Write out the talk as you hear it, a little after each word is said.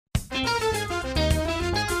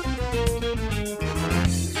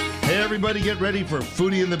everybody, get ready for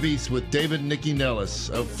Foodie and the Beast with David and Nycci Nellis.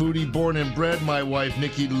 A foodie born and bred, my wife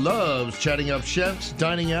Nycci loves chatting up chefs,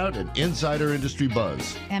 dining out, and insider industry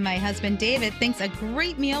buzz. And my husband David thinks a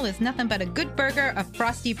great meal is nothing but a good burger, a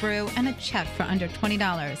frosty brew, and a check for under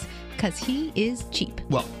 $20. Because he is cheap.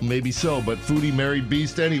 Well, maybe so, but foodie married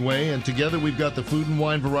beast anyway, and together we've got the food and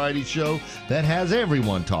wine variety show that has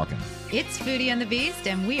everyone talking. It's Foodie and the Beast,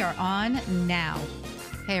 and we are on now.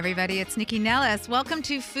 Hey everybody, it's Nycci Nellis. Welcome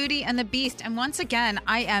to Foodie and the Beast. And once again,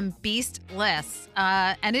 I am beastless.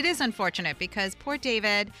 And it is unfortunate because poor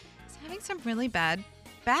David is having some really bad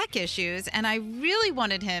back issues. And I really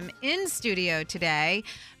wanted him in studio today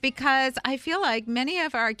because I feel like many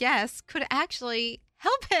of our guests could actually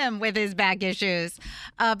help him with his back issues.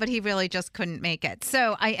 But he really just couldn't make it.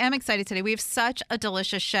 So I am excited today. We have such a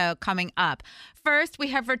delicious show coming up. First, we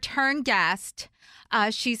have return guest,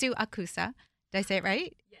 Shizu Okusa. Did I say it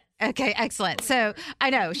right? Yes. Okay, excellent. So I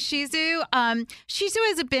know Shizu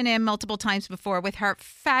has been in multiple times before with her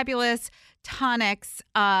fabulous tonics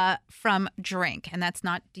from JRINK. And that's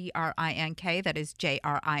not DRINK, that is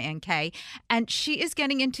JRINK. And she is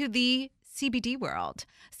getting into the CBD world.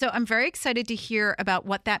 So I'm very excited to hear about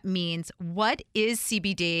what that means. What is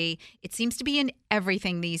CBD? It seems to be in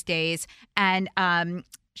everything these days. And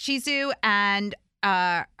Shizu and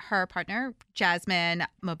her partner, Jasmine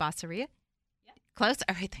Mobasaria. Close?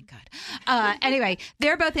 All right, thank God. Anyway,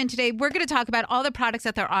 they're both in today. We're going to talk about all the products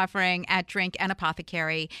that they're offering at JRINK and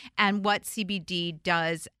Apothékary and what CBD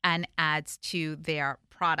does and adds to their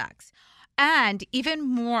products. And even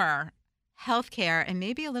more healthcare and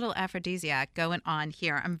maybe a little aphrodisiac going on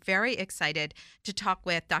here. I'm very excited to talk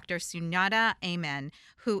with Dr. Sunyatta Amen,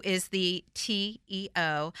 who is the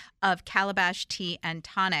CEO of Calabash Tea and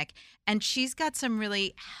Tonic. And she's got some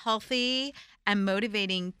really healthy and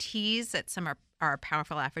motivating teas that some are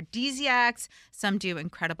powerful aphrodisiacs. Some do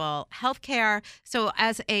incredible healthcare. So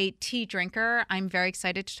as a tea drinker, I'm very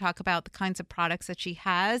excited to talk about the kinds of products that she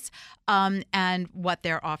has and what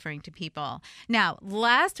they're offering to people. Now,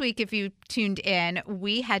 last week, if you tuned in,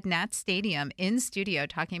 we had Nat Stadium in studio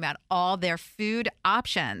talking about all their food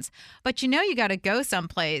options. But you got to go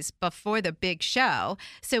someplace before the big show.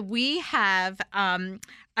 So we have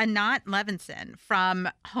Anat Levinson from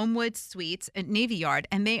Homewood Suites Navy Yard,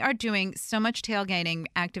 and they are doing so much tailgating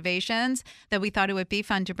activations that we thought it would be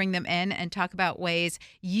fun to bring them in and talk about ways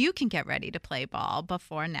you can get ready to play ball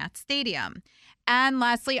before Nat Stadium. And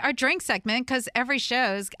lastly, our drink segment, because every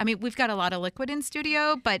show's, we've got a lot of liquid in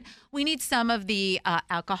studio, but we need some of the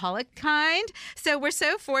alcoholic kind. So we're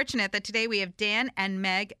so fortunate that today we have Dan and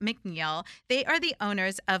Meg McNeill. They are the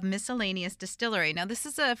owners of Miscellaneous Distillery. Now, this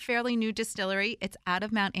is a fairly new distillery. It's out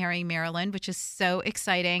of Mount Airy, Maryland, which is so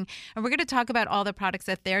exciting. And we're going to talk about all the products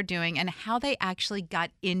that they're doing and how they actually got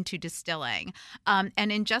into distilling. And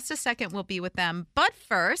in just a second, we'll be with them. But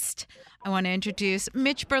first, I want to introduce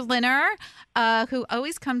Mitch Berliner, who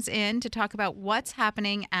always comes in to talk about what's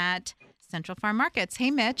happening at Central Farm Markets. Hey,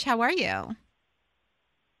 Mitch, how are you?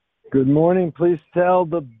 Good morning. Please tell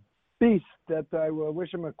the beast that I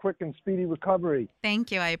wish him a quick and speedy recovery.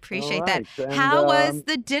 Thank you. I appreciate right. that. And, how was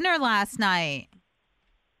the dinner last night?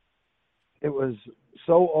 It was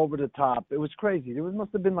so over the top. It was crazy. There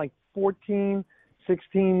must have been like 14,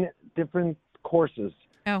 16 different courses.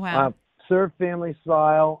 Oh, wow. Served family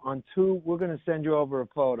style on two. We're going to send you over a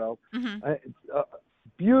photo. Mm-hmm.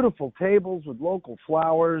 Beautiful tables with local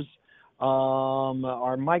flowers.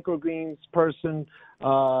 Our microgreens person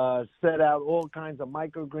set out all kinds of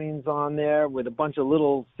microgreens on there with a bunch of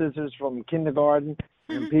little scissors from kindergarten.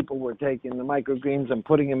 Mm-hmm. And people were taking the microgreens and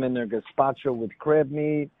putting them in their gazpacho with crab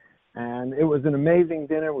meat. And it was an amazing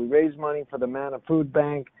dinner. We raised money for the Mana Food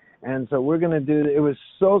Bank. And so we're going to do it. Was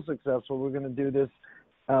so successful. We're going to do this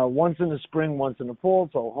once in the spring, once in the fall.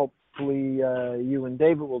 So hopefully you and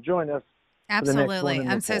David will join us. Absolutely.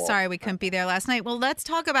 I'm so sorry we couldn't be there last night. Well, let's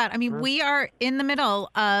talk about, we are in the middle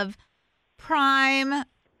of prime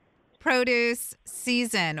produce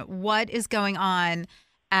season. What is going on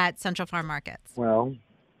at Central Farm Markets? Well,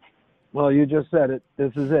 you just said it.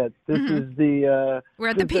 This is it. This is the we're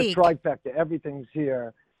at the peak. Trifecta. Everything's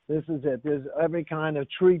here. This is it. There's every kind of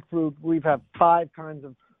tree fruit. We've had 5 kinds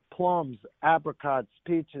of plums, apricots,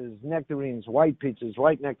 peaches, nectarines, white peaches,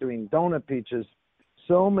 white nectarine, donut peaches,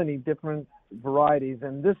 so many different varieties.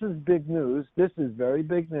 And this is big news. This is very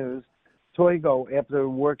big news. Toigo, after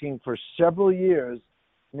working for several years,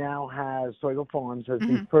 now has, Toigo Farms has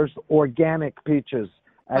the first organic peaches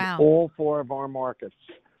at all 4 of our markets.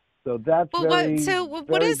 So that's big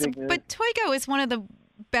news. But Toigo is one of the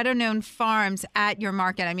better known farms at your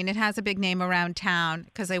market. It has a big name around town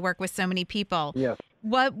because they work with so many people. Yes.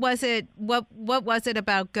 what was it? What was it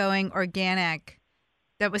about going organic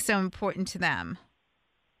that was so important to them?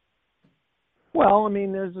 Well, I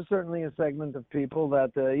mean, there's certainly a segment of people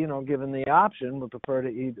that, given the option, would prefer to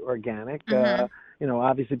eat organic.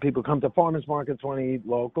 Obviously people come to farmers markets, want to eat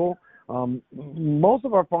local. Most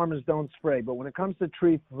of our farmers don't spray, but when it comes to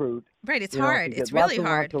tree fruit, right, it's hard. It's really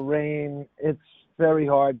hard. Lots of rain, it's very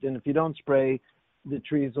hard. And if you don't spray, the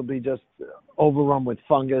trees will be just overrun with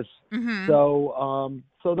fungus. Mm-hmm. So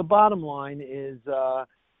the bottom line is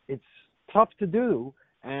it's tough to do.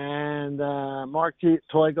 And Mark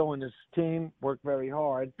Toigo and his team work very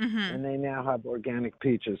hard, and they now have organic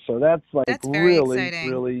peaches. So that's really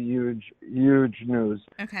exciting. Really huge news.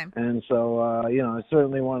 Okay. And so, I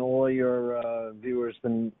certainly want all your viewers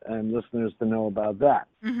and listeners to know about that.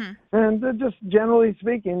 Mm-hmm. And just generally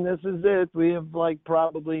speaking, this is it. We have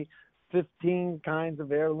probably 15 kinds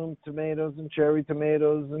of heirloom tomatoes and cherry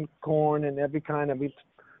tomatoes and corn and every kind of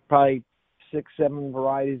probably 6-7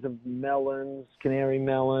 varieties of melons, canary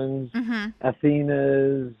melons,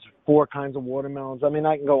 Athenas, 4 kinds of watermelons. I mean,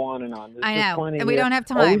 I can go on and on. I know, and we here. don't have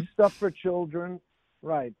time. Always stuff for children,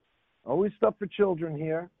 right? Always stuff for children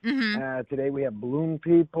here. Today we have balloon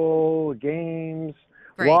people, games,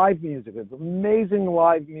 live music. It's amazing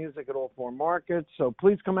live music at all 4 markets. So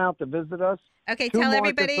please come out to visit us. Okay, 2 tell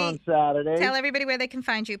markets everybody on Saturday. Tell everybody where they can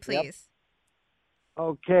find you, please. Yep.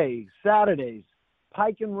 Okay, Saturdays.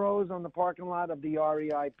 Pike and Rose on the parking lot of the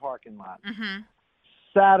REI parking lot.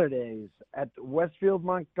 Saturdays at Westfield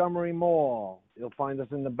Montgomery Mall. You'll find us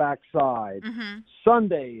in the back side.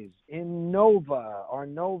 Sundays in Nova, our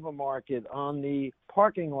Nova Market on the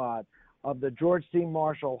parking lot of the George C.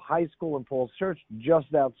 Marshall High School in Falls Church,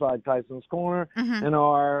 just outside Tyson's Corner. And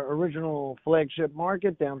our original flagship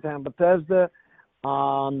market, downtown Bethesda,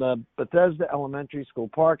 on the Bethesda Elementary School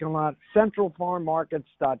parking lot,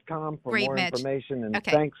 centralfarmmarkets.com for more information. And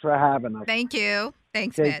thanks for having us. Thank you.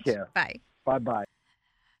 Thanks, Take Mitch. care. Bye. Bye-bye.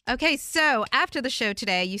 Okay, so after the show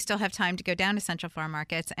today, you still have time to go down to Central Farm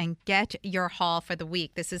Markets and get your haul for the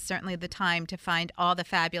week. This is certainly the time to find all the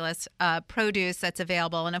fabulous produce that's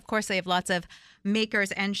available. And, of course, they have lots of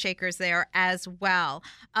makers and shakers there as well.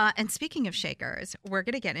 And speaking of shakers, we're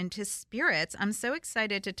going to get into spirits. I'm so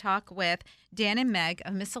excited to talk with Dan and Meg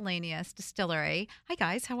of Miscellaneous Distillery. Hi,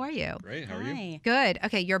 guys. How are you? Great. How are you? Good.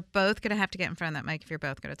 Okay, you're both going to have to get in front of that mic if you're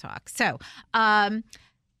both going to talk. So,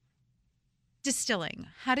 distilling.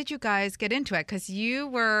 How did you guys get into it? Because you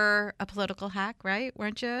were a political hack, right?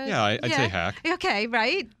 Weren't you? Yeah, I'd say hack. Okay,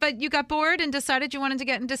 right. But you got bored and decided you wanted to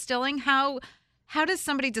get into distilling. How does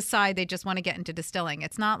somebody decide they just want to get into distilling?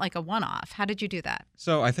 It's not like a one-off. How did you do that?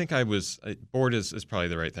 So I think I was bored is probably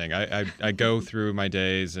the right thing. I go through my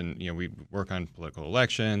days and we work on political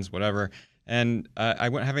elections, whatever. And I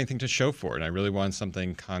wouldn't have anything to show for it. And I really wanted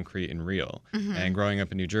something concrete and real. And growing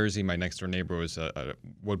up in New Jersey, my next door neighbor was a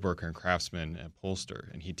woodworker and craftsman and upholsterer.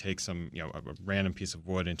 And he'd take a random piece of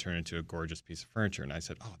wood and turn it into a gorgeous piece of furniture. And I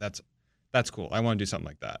said, oh, that's cool. I want to do something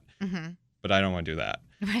like that. But I don't want to do that.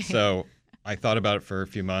 Right. So I thought about it for a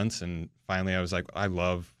few months. And finally I was like, I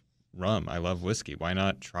love rum. I love whiskey. Why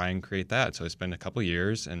not try and create that? So I spent a couple of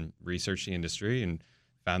years and researched the industry and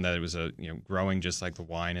found that it was growing just like the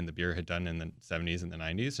wine and the beer had done in the 70s and the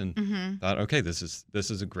 90s, and thought, okay, this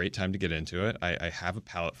is a great time to get into it. I have a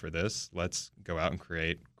palate for this. Let's go out and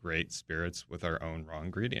create great spirits with our own raw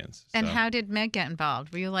ingredients. And how did Meg get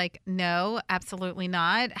involved? Were you like, no, absolutely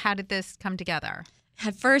not? How did this come together?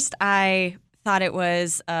 At first, I thought it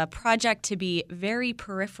was a project to be very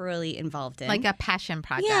peripherally involved in. Like a passion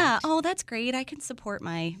project. Yeah. Oh, that's great. I can support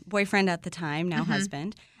my boyfriend at the time, now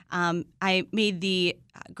husband. I made the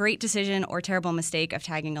great decision or terrible mistake of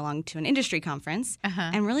tagging along to an industry conference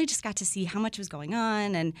and really just got to see how much was going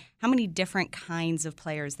on and how many different kinds of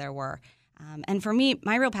players there were. And for me,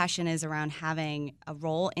 my real passion is around having a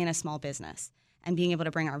role in a small business and being able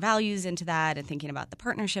to bring our values into that and thinking about the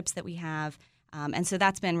partnerships that we have. And so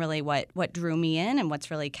that's been really what drew me in and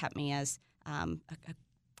what's really kept me as a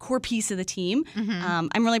core piece of the team.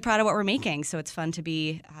 I'm really proud of what we're making, so it's fun to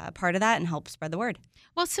be part of that and help spread the word.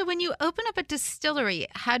 Well, so when you open up a distillery,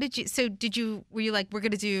 were you like, we're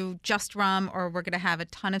going to do just rum or we're going to have a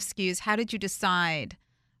ton of SKUs? How did you decide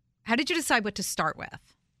what to start with?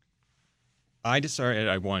 I decided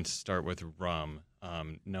I wanted to start with rum,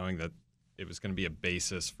 knowing that it was going to be a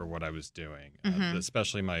basis for what I was doing.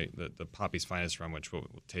 Especially the Poppy's Finest rum, which we'll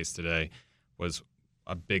taste today, was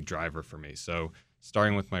a big driver for me. So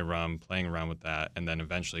starting with my rum, playing around with that, and then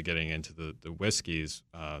eventually getting into the whiskeys,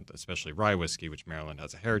 especially rye whiskey, which Maryland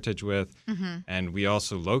has a heritage with. And we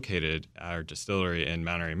also located our distillery in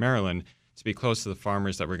Mount Airy, Maryland, to be close to the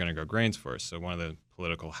farmers that we're going to grow grains for. So one of the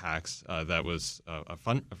political hacks. That was a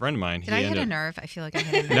friend of mine. Did I hit a nerve? I feel like I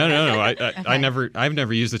hit a nerve. No. I've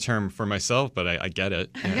never used the term for myself, but I get it.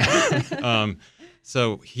 Okay.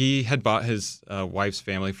 So he had bought his wife's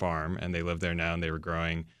family farm, and they lived there now, and they were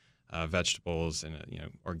growing vegetables and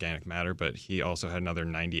organic matter. But he also had another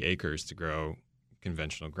 90 acres to grow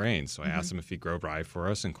conventional grains. So I asked him if he'd grow rye for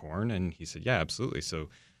us and corn, and he said, yeah, absolutely. So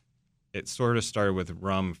it sort of started with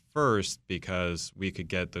rum first because we could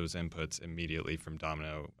get those inputs immediately from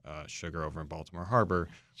Domino Sugar over in Baltimore Harbor,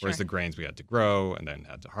 whereas the grains we had to grow and then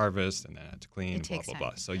had to harvest and then had to clean, it takes blah, time.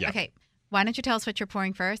 blah. So, yeah. Okay. Why don't you tell us what you're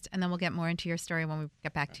pouring first, and then we'll get more into your story when we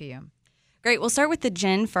get back to you. Great. We'll start with the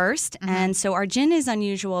gin first. And so our gin is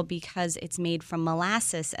unusual because it's made from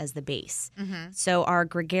molasses as the base. So our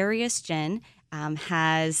gregarious gin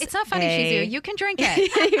has It's not funny, Shizu. You can drink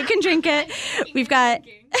it. You can drink it. We've got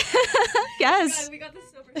yes. We got the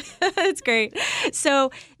silver. It's great.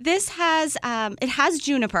 So this has it has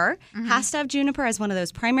juniper. Has to have juniper as one of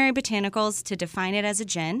those primary botanicals to define it as a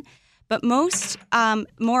gin. But most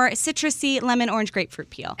more citrusy lemon, orange, grapefruit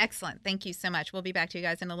peel. Excellent. Thank you so much. We'll be back to you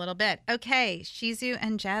guys in a little bit. Okay, Shizu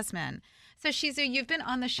and Jasmine. So Shizu, you've been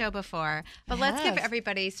on the show before, but let's give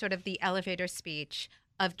everybody sort of the elevator speech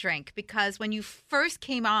of JRINK, because when you first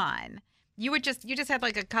came on, you just had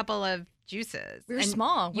like a couple of juices. We were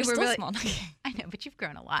small. We're still small. I know, but you've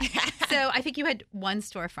grown a lot. So I think you had one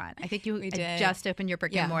storefront. I think you had just opened your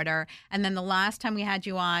brick and mortar. And then the last time we had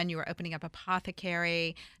you on, you were opening up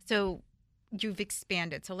Apothékary. So you've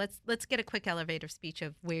expanded. So let's get a quick elevator speech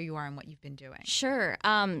of where you are and what you've been doing. Sure.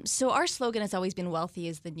 So our slogan has always been "Wellthy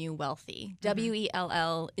is the new wealthy."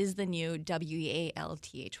 WELL is the new WEALTHY.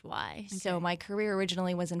 Okay. So my career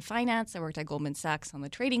originally was in finance. I worked at Goldman Sachs on the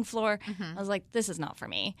trading floor. I was like, this is not for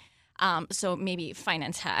me. So maybe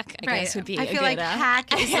finance hack, I guess, would be I feel like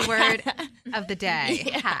hack is the word of the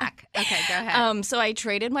day. Hack. Okay, go ahead. So I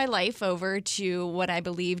traded my life over to what I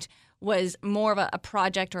believed was more of a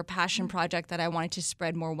project or passion project that I wanted to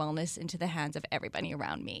spread more wellness into the hands of everybody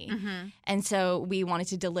around me. And so we wanted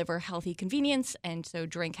to deliver healthy convenience, and so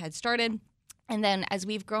JRINK had started. And then as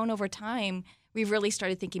we've grown over time, we've really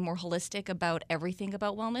started thinking more holistic about everything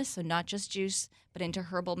about wellness, so not just juice, but into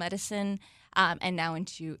herbal medicine, and now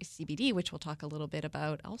into CBD, which we'll talk a little bit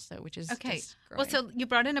about also, which is okay. Just growing. Well, so you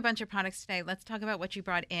brought in a bunch of products today. Let's talk about what you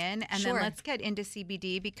brought in, and then let's get into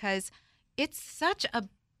CBD, because it's such a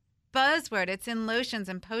buzzword. It's in lotions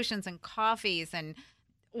and potions and coffees and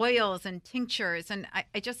oils and tinctures, and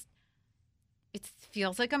I just it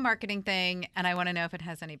feels like a marketing thing, and I want to know if it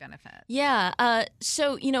has any benefit. Yeah.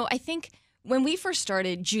 So, I think when we first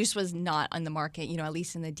started, juice was not on the market, at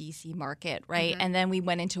least in the DC market, right? And then we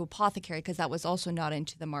went into Apothékary because that was also not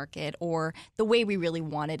into the market, or the way we really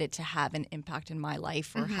wanted it to have an impact in my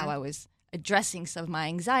life, or how I was addressing some of my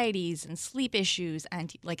anxieties and sleep issues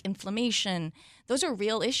and like inflammation. Those are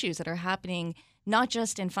real issues that are happening not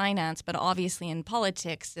just in finance, but obviously in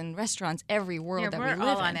politics and restaurants, every world that we live in. We're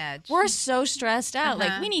all on edge. We're so stressed out.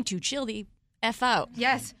 Like, we need to chill the F out.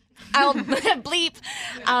 Yes. I'll bleep.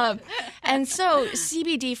 And so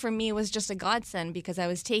CBD for me was just a godsend because I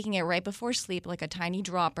was taking it right before sleep, like a tiny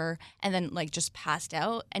dropper, and then like just passed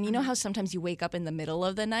out. And you know how sometimes you wake up in the middle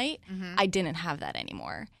of the night? I didn't have that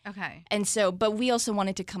anymore. Okay. And so, but we also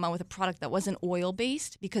wanted to come out with a product that wasn't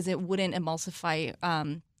oil-based because it wouldn't emulsify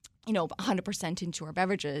 100% into our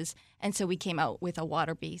beverages. And so we came out with a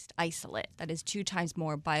water-based isolate that is 2 times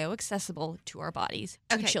more bioaccessible to our bodies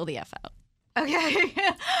to chill the F out. Okay.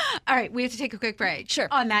 All right. We have to take a quick break. Sure.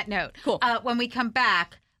 On that note. Cool. When we come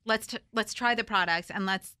back, let's try the products and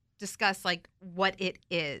let's discuss like what it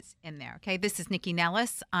is in there. Okay. This is Nycci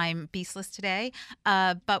Nellis. I'm beastless today,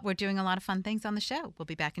 but we're doing a lot of fun things on the show. We'll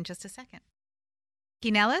be back in just a second.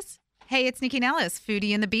 Nycci Nellis. Hey, it's Nycci Nellis,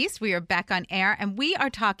 Foodie and the Beast. We are back on air, and we are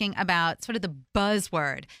talking about sort of the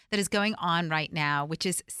buzzword that is going on right now, which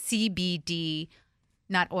is CBD,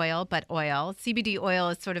 not oil, but oil. CBD oil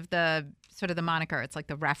is sort of the moniker. It's like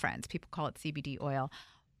the reference. People call it CBD oil.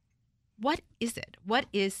 What is it? What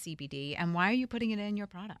is CBD, and why are you putting it in your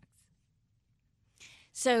products?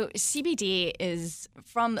 So CBD is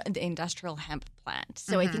from the industrial hemp plant.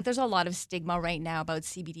 So I think there's a lot of stigma right now about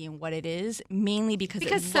CBD and what it is, mainly because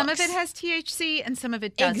some of it has THC and some of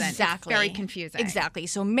it doesn't. Exactly. It's very confusing. Exactly.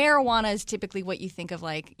 So marijuana is typically what you think of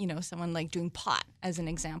like, someone like doing pot as an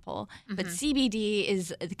example. But CBD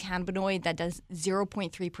is the cannabinoid that does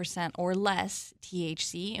 0.3% or less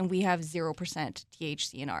THC, and we have 0%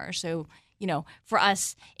 THC in ours. So for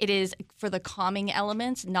us, it is for the calming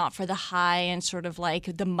elements, not for the high and sort of like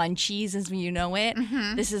the munchies as you know it.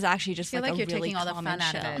 This is actually just like a really taking all the calming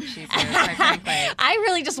fun chill. out of it. I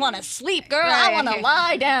really just want to sleep, girl. Right, I want to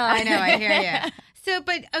lie down. I know. I hear you.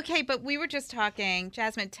 But we were just talking,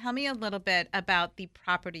 Jasmine, tell me a little bit about the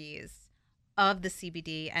properties of the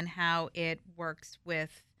CBD and how it works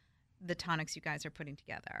with the tonics you guys are putting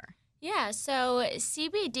together. Yeah, so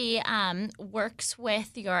CBD works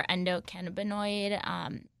with your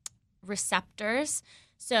endocannabinoid receptors.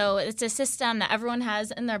 So it's a system that everyone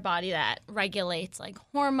has in their body that regulates like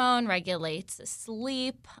hormone, regulates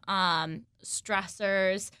sleep,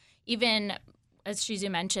 stressors, even as Shizu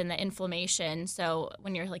mentioned, the inflammation. So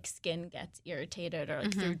when your like skin gets irritated or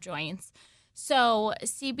like through joints. So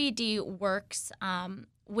CBD works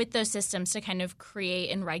with those systems to kind of create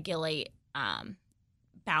and regulate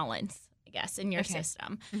balance, I guess, in your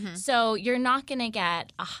system. So you're not going to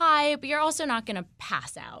get a high, but you're also not going to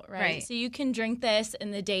pass out, right? So you can drink this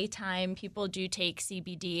in the daytime. People do take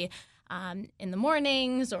CBD in the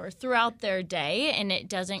mornings or throughout their day, and it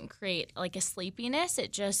doesn't create like a sleepiness.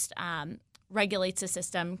 It just regulates the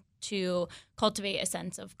system to cultivate a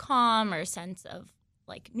sense of calm or a sense of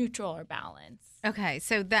like neutral or balance. Okay,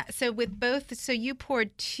 so you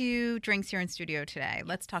poured 2 drinks here in studio today.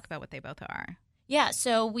 Let's talk about what they both are. Yeah,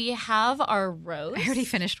 so we have our rose. I already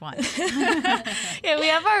finished one. Yeah, we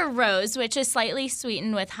have our rose, which is slightly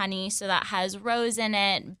sweetened with honey. So that has rose in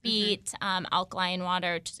it, beet, alkaline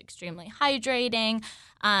water, which is extremely hydrating,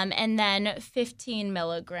 and then 15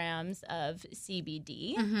 milligrams of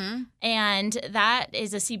CBD. And that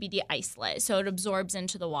is a CBD isolate. So it absorbs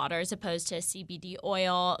into the water as opposed to CBD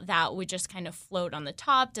oil that would just kind of float on the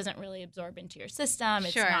top, doesn't really absorb into your system.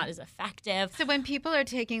 It's not as effective. So when people are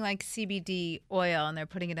taking like CBD oil and they're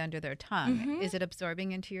putting it under their tongue, is it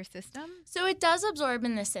absorbing into your system? So it does absorb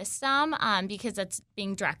in the system because it's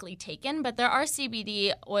being directly taken, but there are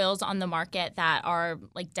CBD oils on the market that are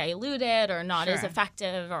like diluted or not as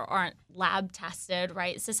effective or aren't lab tested,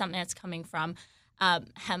 right? So something that's coming from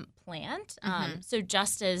hemp plant. So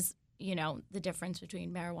just as, you know, the difference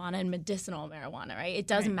between marijuana and medicinal marijuana, right? It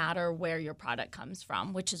doesn't matter where your product comes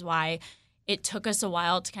from, which is why it took us a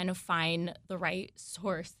while to kind of find the right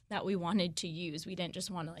source that we wanted to use. We didn't just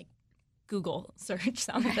want to like Google search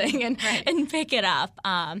something and pick it up.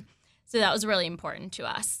 So that was really important to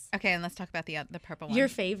us. Okay, and let's talk about the purple one. Your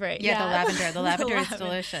favorite. Yeah, the lavender. The lavender is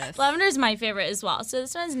delicious. Lavender is my favorite as well. So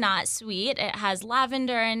this one's not sweet. It has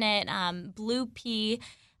lavender in it, blue pea,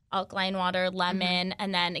 alkaline water, lemon,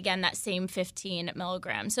 and then again that same 15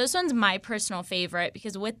 milligrams. So this one's my personal favorite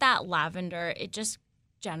because with that lavender, it just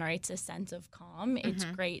generates a sense of calm. It's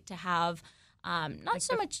great to have, not like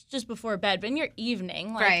so much just before bed, but in your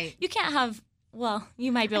evening. Like, you can't have. Well,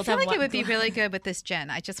 you might be able to have I feel like it would be really good with this gin.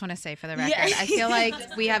 I just want to say for the record. I feel like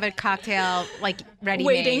we have a cocktail like ready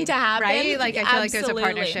waiting to happen. Right? Like I feel like there's a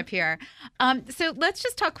partnership here. So let's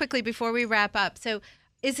just talk quickly before we wrap up. So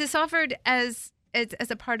is this offered as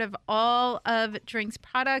a part of all of JRINK's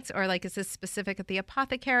products, or like is this specific at the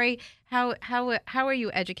Apothékary? How are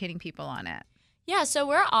you educating people on it? Yeah, so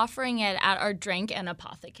we're offering it at our JRINK and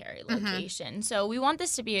Apothékary location. So we want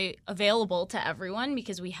this to be available to everyone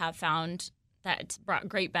because we have found that it's brought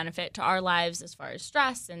great benefit to our lives as far as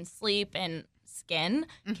stress and sleep and skin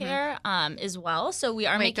care as well. So we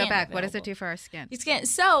are making go back. What does it do for our skin?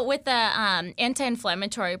 So with the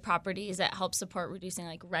anti-inflammatory properties, it helps support reducing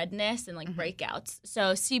like redness and like breakouts.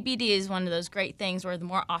 So CBD is one of those great things where the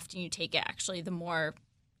more often you take it, actually, the more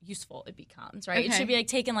useful it becomes, right? It should be like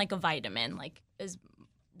taken like a vitamin, like as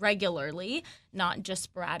regularly, not just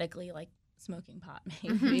sporadically, like smoking pot,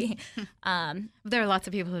 maybe. There are lots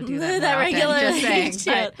of people who do that. That regularly, just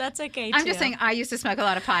saying, that's okay. I'm just saying, I used to smoke a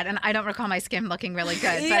lot of pot, and I don't recall my skin looking really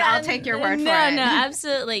good. But I'll take your word for it. No,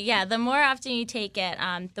 absolutely. Yeah, the more often you take it,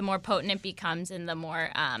 the more potent it becomes, and the more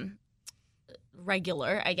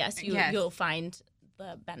regular, I guess, you'll find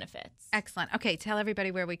the benefits. Excellent. Okay, tell everybody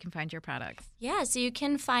where we can find your products. Yeah, so you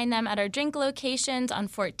can find them at our JRINK locations on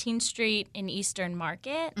 14th Street in Eastern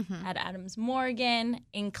Market, at Adams Morgan,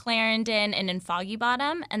 in Clarendon, and in Foggy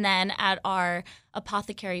Bottom, and then at our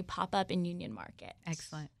Apothékary pop-up in Union Market.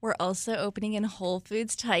 Excellent. We're also opening in Whole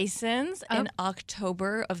Foods Tysons in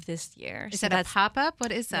October of this year. Is that a pop-up?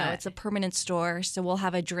 What is that? No, it's a permanent store. So we'll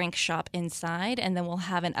have a drink shop inside, and then we'll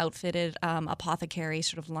have an outfitted Apothékary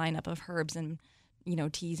sort of lineup of herbs and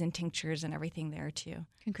teas and tinctures and everything there too.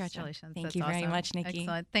 Congratulations. So, thank you very much, Nikki.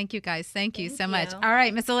 Excellent. Thank you, guys. Thank you so much. All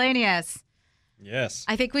right, Miscellaneous. Yes.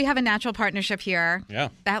 I think we have a natural partnership here. Yeah.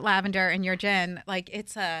 That lavender and your gin, like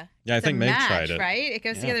it's a I think Meg tried it. Right? It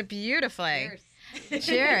goes together beautifully.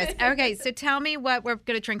 Cheers. Okay, so tell me what we're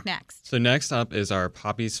going to drink next. So next up is our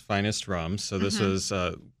Poppy's Finest Rum. So this was,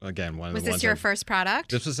 again, one of the ones. Was this your first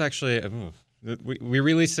product? This was actually, we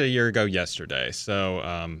released it a year ago yesterday.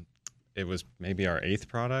 So it was maybe our 8th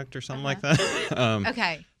product or something like that.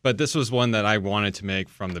 Okay. But this was one that I wanted to make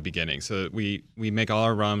from the beginning. So we make all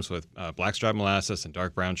our rums with blackstrap molasses and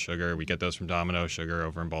dark brown sugar. We get those from Domino Sugar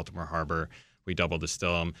over in Baltimore Harbor. We double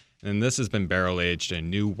distill them. And this has been barrel aged in a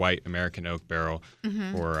new white American oak barrel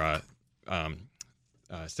for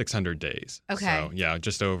 600 days. Okay. So, yeah,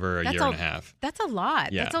 just over a year and a half. That's a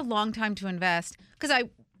lot. Yeah. That's a long time to invest. Because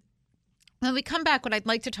when we come back, what I'd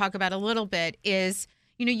like to talk about a little bit is,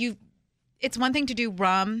 it's one thing to do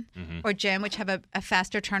rum or gin, which have a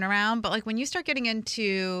faster turnaround. But like when you start getting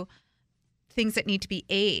into things that need to be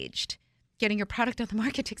aged, getting your product on the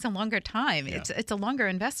market takes a longer time. Yeah. It's a longer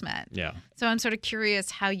investment. Yeah. So I'm sort of curious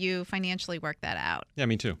how you financially work that out. Yeah,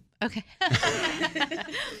 me too. Okay.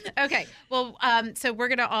 Okay. Well, so we're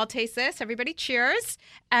going to all taste this. Everybody cheers.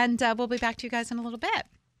 And we'll be back to you guys in a little bit.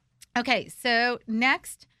 Okay. So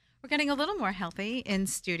next, we're getting a little more healthy in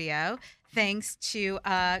studio thanks to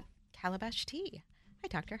Calabash Tea. Hi,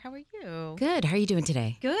 Doctor. How are you? Good. How are you doing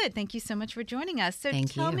today? Good. Thank you so much for joining us. So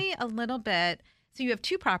Thank tell you. me a little bit. So you have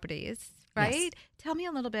two properties, right? Yes. Tell me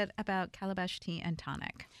a little bit about Calabash Tea and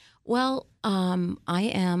Tonic. Well,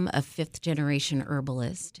 I am a fifth-generation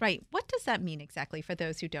herbalist. Right. What does that mean exactly for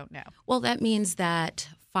those who don't know? Well, that means that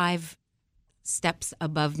 5 steps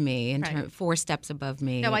above me, Right. 4 steps above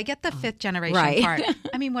me. No, I get the fifth generation right. part.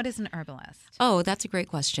 I mean, what is an herbalist? Oh, that's a great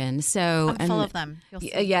question. So, I'm full of them. You'll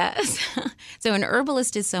see. Yes. So an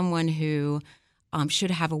herbalist is someone who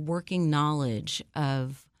should have a working knowledge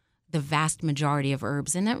of the vast majority of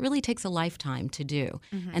herbs, and that really takes a lifetime to do.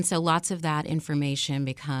 And so lots of that information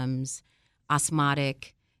becomes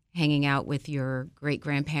osmotic, hanging out with your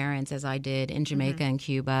great-grandparents, as I did in Jamaica and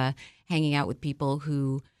Cuba, hanging out with people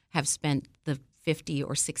who have spent the 50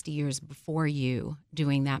 or 60 years before you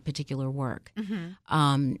doing that particular work.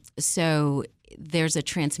 So there's a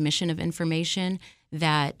transmission of information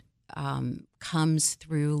that comes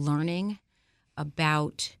through learning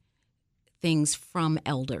about things from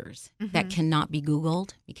elders that cannot be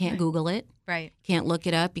Googled. You can't Google it. Right. Can't look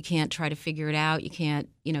it up. You can't try to figure it out. You can't,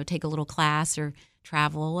 take a little class or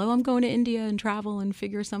travel. Oh, I'm going to India and travel and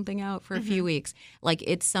figure something out for a few weeks. Like,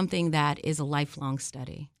 it's something that is a lifelong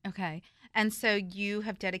study. Okay. And so you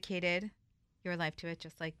have dedicated your life to it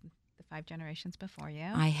just like the 5 generations before you.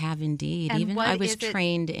 I have indeed. And Even what I was is it-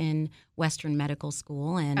 trained in Western medical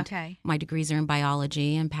school, and Okay. my degrees are in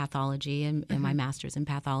biology and pathology, and my master's in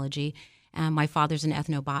pathology. My father's an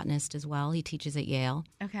ethnobotanist as well. He teaches at Yale.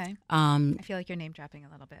 Okay. I feel like you're name dropping a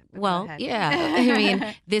little bit. but go Well, ahead. yeah. I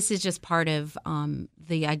mean, this is just part of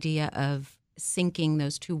the idea of syncing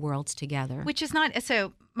those two worlds together. Which is not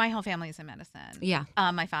so. My whole family is in medicine. Yeah.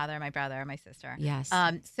 My father, my brother, my sister. Yes.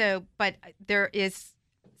 But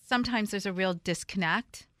sometimes there's a real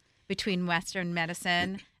disconnect between Western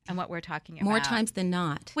medicine and what we're talking about. More times than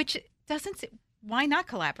not. Which doesn't. Why not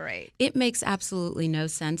collaborate? It makes absolutely no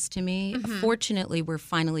sense to me. Fortunately, we're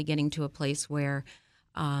finally getting to a place where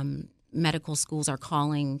medical schools are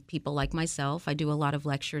calling people like myself. I do a lot of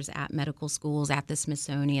lectures at medical schools, at the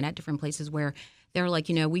Smithsonian, at different places where they're like,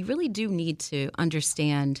 we really do need to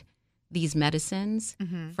understand these medicines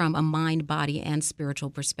from a mind, body, and spiritual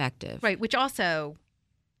perspective. Right, which also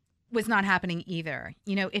was not happening either.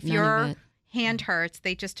 If None of your it. hand hurts,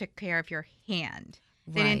 they just took care of your hand.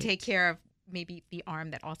 They didn't Right. take care of maybe the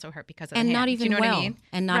arm that also hurt because of And the not hand. even Do you know well. what I mean?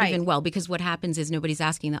 And not Right. even well, because what happens is nobody's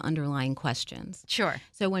asking the underlying questions. Sure.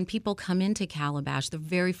 So when people come into Calabash, the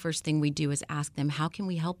very first thing we do is ask them, how can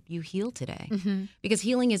we help you heal today? Because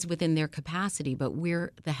healing is within their capacity, but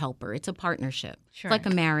we're the helper. It's a partnership. Sure. It's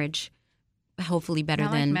like a marriage. Hopefully better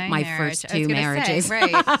Not like than my my marriage. first I was 2 gonna say, marriages.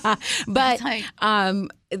 right. But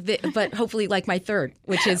It's but hopefully like my third,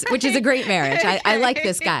 which is a great marriage. I like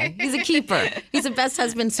this guy. He's a keeper. He's the best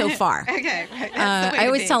husband so far. Okay, right. I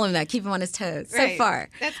always tell him that. Keep him on his toes. Right. So far.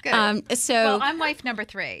 That's good. So well, I'm wife number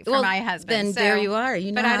 3 for my husband. Then so- there you are.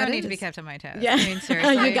 You know But I how don't it need to be is. kept on my toes. Yeah. I mean,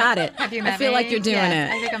 seriously. You got it. Have you I met feel me? like you're doing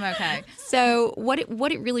Yes, it. I think I'm okay. So what it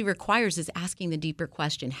really requires is asking the deeper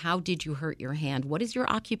question: how did you hurt your hand? What is your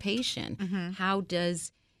occupation? How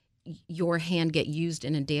does your hand get used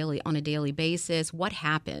on a daily basis? What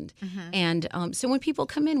happened? And so when people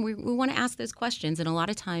come in, we want to ask those questions, and a lot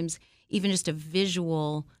of times even just a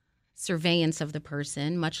visual surveillance of the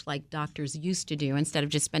person, much like doctors used to do, instead of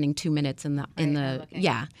just spending 2 minutes in the looking.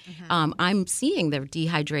 I'm seeing they're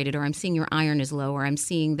dehydrated, or I'm seeing your iron is low, or I'm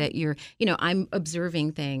seeing that you're, I'm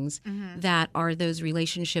observing things that are those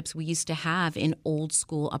relationships we used to have in old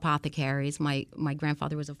school apothecaries. My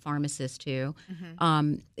grandfather was a pharmacist too,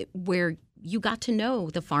 where you got to know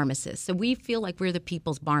the pharmacist. So we feel like we're the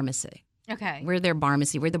people's pharmacy. Okay. We're their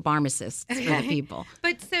pharmacy. We're the pharmacists for the people.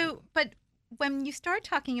 But when you start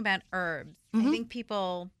talking about herbs, I think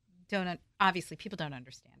people obviously people don't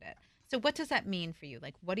understand it. So what does that mean for you?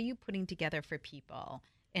 Like, what are you putting together for people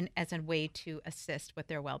as a way to assist with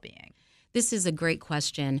their well-being? This is a great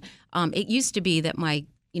question. It used to be that my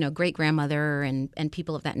great-grandmother and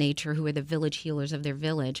people of that nature who were the village healers of their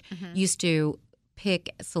village used to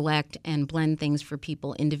pick, select, and blend things for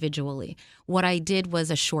people individually. What I did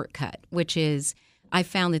was a shortcut, which is I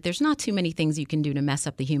found that there's not too many things you can do to mess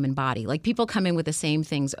up the human body. Like people come in with the same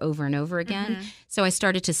things over and over again. So I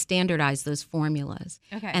started to standardize those formulas.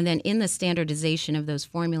 Okay. And then in the standardization of those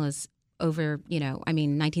formulas over,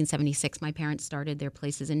 1976, my parents started their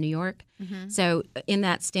places in New York. So in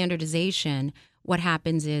that standardization, what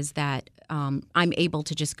happens is that I'm able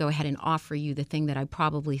to just go ahead and offer you the thing that I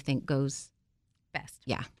probably think goes best.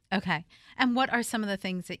 Yeah. Okay. And what are some of the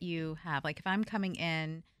things that you have? Like if I'm coming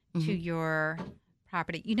in to your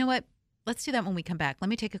property, you know what? Let's do that when we come back. Let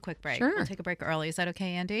me take a quick break. Sure. We'll take a break early. Is that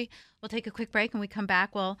okay, Andy? We'll take a quick break and we come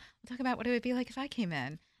back. We'll talk about what it would be like if I came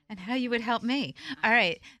in and how you would help me. All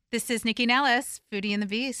right. This is Nycci Nellis, Foodie and the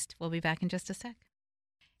Beast. We'll be back in just a sec.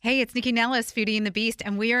 Hey, it's Nycci Nellis, Foodie and the Beast,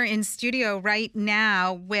 and we are in studio right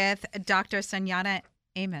now with Dr. Sunyatta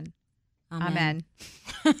Amen. Amen.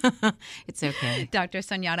 It's okay. Dr.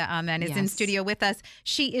 Sunyatta Amen is in studio with us.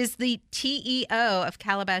 She is the TEO of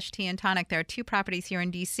Calabash Tea and Tonic. There are 2 properties here in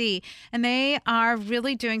D.C., and they are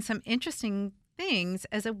really doing some interesting things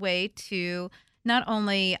as a way to not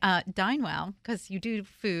only dine well, because you do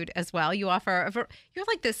food as well. You offer, you're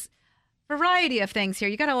like this variety of things here.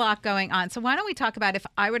 You got a lot going on. So why don't we talk about if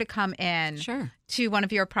I were to come in to one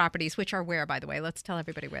of your properties, which are where, by the way? Let's tell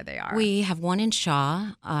everybody where they are. We have one in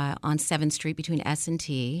Shaw on 7th Street between S and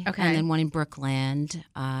T. Okay. And then one in Brookland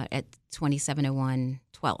at 2701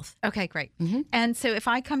 12th. Okay, great. And so if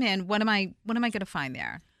I come in, what am I going to find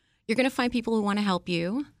there? You're going to find people who want to help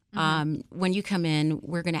you. When you come in,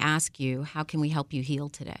 we're going to ask you, how can we help you heal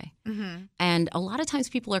today? And a lot of times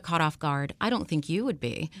people are caught off guard. I don't think you would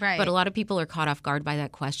be. Right. But a lot of people are caught off guard by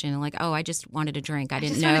that question. Like, oh, I just wanted a drink. I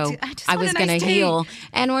didn't know I was going to heal.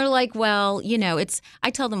 And we're like, well, I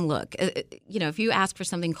tell them, look, if you ask for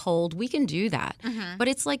something cold, we can do that. But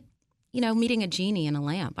it's like, meeting a genie in a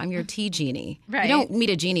lamp. I'm your tea genie. Right. You don't meet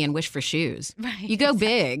a genie and wish for shoes. Right. You go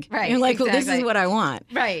big. Right. You're like, well, this is what I want.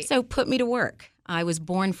 Right. So put me to work. I was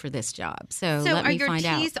born for this job, so let me find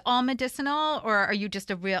out. Are your teas all medicinal, or are you just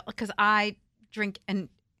because I drink an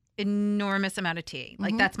enormous amount of tea.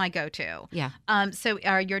 Like that's my go-to. Yeah. So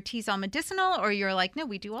are your teas all medicinal, or you're like, no,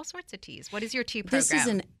 we do all sorts of teas? What is your tea program? This is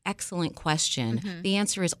an excellent question. The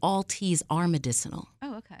answer is all teas are medicinal.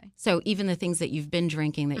 Oh, okay. So even the things that you've been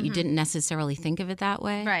drinking that you didn't necessarily think of it that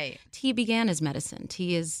way. Right. Tea began as medicine.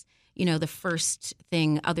 Tea is the first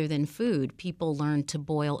thing other than food. People learned to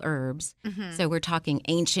boil herbs. So we're talking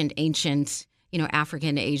ancient,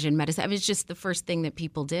 African, Asian medicine. It was just the first thing that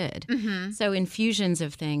people did. So infusions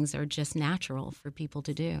of things are just natural for people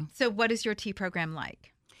to do. So what is your tea program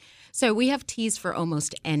like? So we have teas for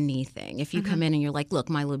almost anything. If you come in and you're like, look,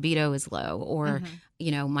 my libido is low, or,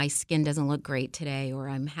 my skin doesn't look great today, or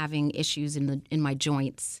I'm having issues in my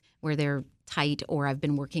joints where they're tight, or I've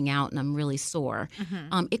been working out and I'm really sore.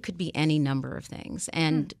 It could be any number of things.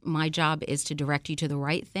 And my job is to direct you to the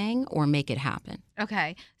right thing or make it happen.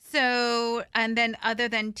 Okay. So, and then other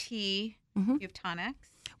than tea, you have tonics?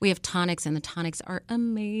 We have tonics, and the tonics are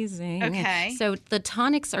amazing. Okay. So the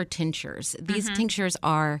tonics are tinctures. These tinctures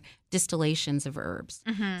are distillations of herbs.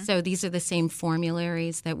 So these are the same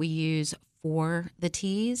formularies that we use for the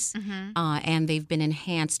teas, and they've been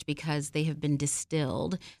enhanced because they have been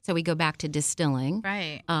distilled. So we go back to distilling,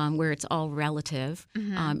 right? Where it's all relative.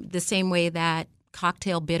 The same way that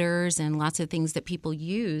cocktail bitters and lots of things that people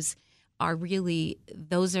use are really,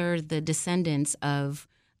 those are the descendants of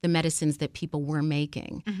the medicines that people were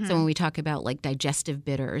making. So when we talk about like digestive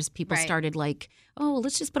bitters, people started like, oh,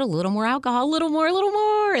 let's just put a little more alcohol, a little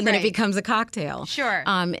more, and then it becomes a cocktail. Sure.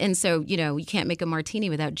 And so, you can't make a martini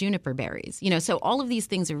without juniper berries. So all of these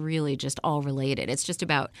things are really just all related. It's just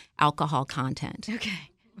about alcohol content.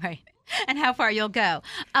 Okay, right. And how far you'll go.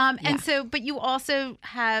 And so, but you also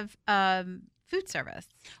have food service.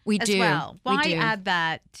 We do. Well. Why we do. add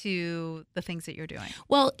that to the things that you're doing?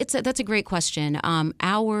 Well, that's a great question.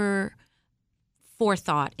 Our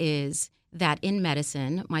forethought is that in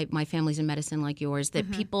medicine, my family's in medicine like yours, that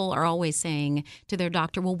people are always saying to their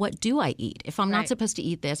doctor, well, what do I eat? If I'm not supposed to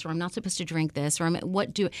eat this, or I'm not supposed to drink this, or and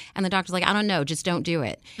the doctor's like, I don't know, just don't do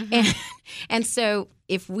it. And so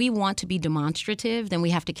if we want to be demonstrative, then we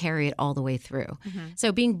have to carry it all the way through.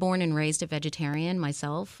 So being born and raised a vegetarian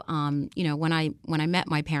myself, when I met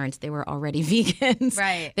my parents, they were already vegans.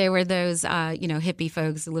 Right. They were those, hippie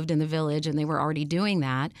folks who lived in the village, and they were already doing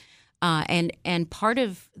that. And part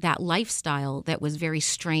of that lifestyle that was very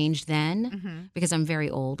strange then, because I'm very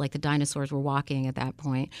old, like the dinosaurs were walking at that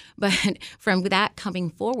point, but from that coming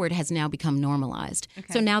forward has now become normalized.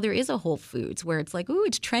 Okay. So now there is a Whole Foods where it's like, ooh,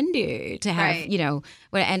 it's trendy to have,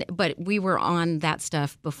 but we were on that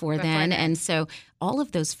stuff before then. And so all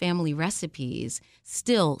of those family recipes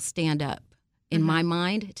still stand up in my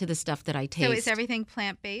mind to the stuff that I taste. So is everything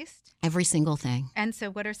plant-based? Every single thing. And so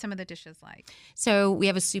what are some of the dishes like? So we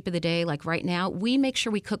have a soup of the day. Like right now, we make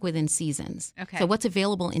sure we cook within seasons. Okay. So what's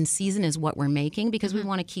available in season is what we're making because we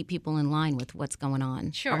want to keep people in line with what's going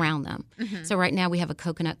on around them. So right now we have a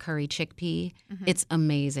coconut curry chickpea. It's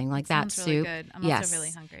amazing. Like that soup. Really good. I'm also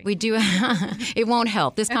really hungry. We do. It won't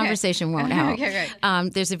help. This conversation won't help. Okay,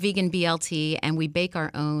 right. There's a vegan BLT, and we bake our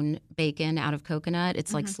own bacon out of coconut.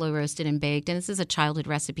 It's like slow roasted and baked. And this is a childhood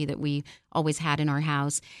recipe that we always had in our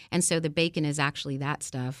house. And so the bacon is actually that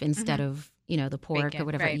stuff instead of, the pork or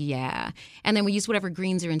whatever. Right. Yeah. And then we use whatever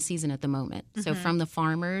greens are in season at the moment. So from the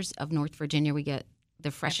farmers of North Virginia, we get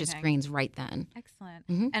the freshest greens right then. Excellent.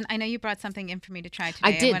 And I know you brought something in for me to try today.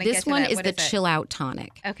 I did. This one is the Chill Out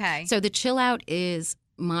Tonic. Okay. So the Chill Out is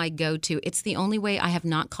my go-to. It's the only way I have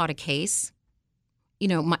not caught a case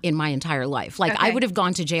in my entire life. Like I would have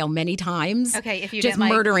gone to jail many times. Okay, if you just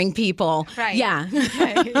murdering people. Right. Yeah.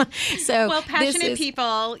 Okay. So passionate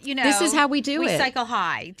people, this is how we do it. We cycle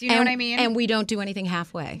high. Do you know what I mean? And we don't do anything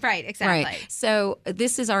halfway. Right, exactly. Right. So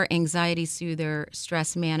this is our anxiety soother,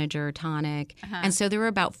 stress manager tonic. And so there are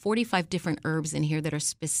about 45 different herbs in here that are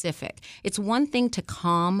specific. It's one thing to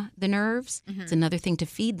calm the nerves. It's another thing to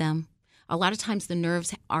feed them. A lot of times the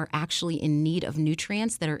nerves are actually in need of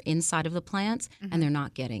nutrients that are inside of the plants, and they're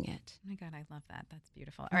not getting it. Oh, my God, I love that. That's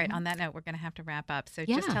beautiful. All right, on that note, we're going to have to wrap up. So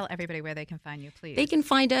just tell everybody where they can find you, please. They can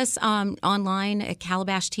find us online at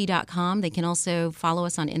calabashtea.com. They can also follow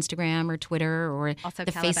us on Instagram or Twitter or also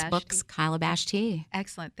the Facebook's Calabash Tea.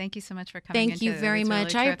 Excellent. Thank you so much for coming. Thank you very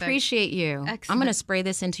much. Really I appreciate you. Excellent. I'm going to spray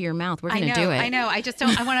this into your mouth. We're going to do it. I know. I just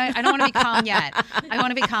don't. I don't want to be calm yet. I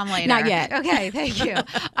want to be calm later. Not yet. Okay. Thank you.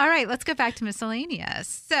 All right. Let's go back to Miscellaneous.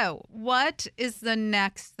 So, what is the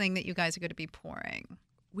next thing that you guys are going to be pouring?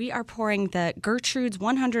 We are pouring the Gertrude's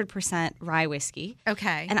 100% rye whiskey.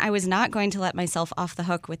 Okay. And I was not going to let myself off the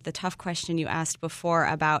hook with the tough question you asked before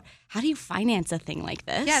about how do you finance a thing like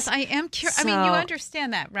this? Yes, I am curious. I mean, you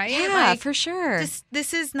understand that, right? Yeah, for sure.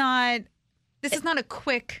 This is not a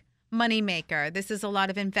quick money maker. This is a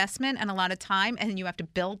lot of investment and a lot of time, and you have to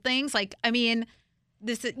build things.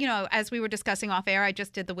 This is, as we were discussing off air, I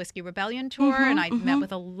just did the Whiskey Rebellion tour, and I met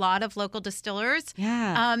with a lot of local distillers.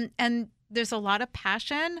 Yeah. And there's a lot of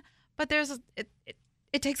passion, but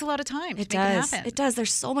it takes a lot of time to make it happen. It does.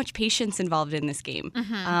 There's so much patience involved in this game.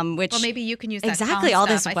 Which maybe you can use that exactly all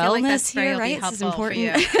this stuff. wellness here, right? This is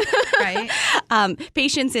important, right?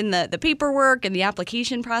 Patience in the paperwork and the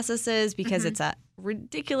application processes because it's a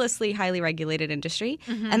ridiculously highly regulated industry.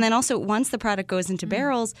 And then also once the product goes into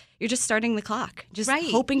barrels, you're just starting the clock, just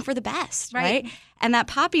hoping for the best, right? And that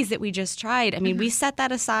poppies that we just tried, I mean, we set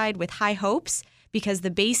that aside with high hopes because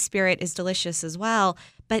the base spirit is delicious as well.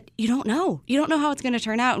 But you don't know. You don't know how it's going to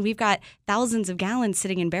turn out. And we've got thousands of gallons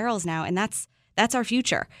sitting in barrels now, and that's our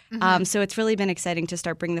future. So it's really been exciting to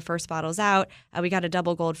start bringing the first bottles out. We got a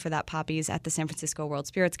double gold for that poppies at the San Francisco World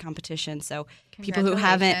Spirits Competition. So people who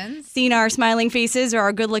haven't seen our smiling faces or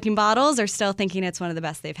our good-looking bottles are still thinking it's one of the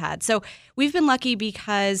best they've had. So we've been lucky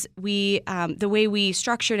because the way we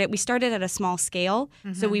structured it, we started at a small scale.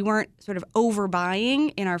 So we weren't sort of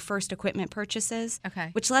overbuying in our first equipment purchases,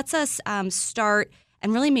 which lets us start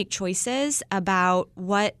and really make choices about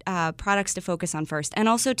what products to focus on first, and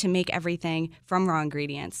also to make everything from raw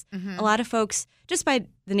ingredients. A lot of folks, just by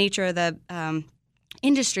the nature of the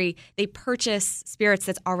industry, they purchase spirits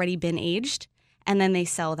that's already been aged, and then they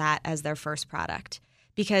sell that as their first product.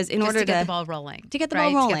 Because in order to get the ball rolling. To get the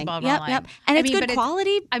ball rolling. Yep. And it's good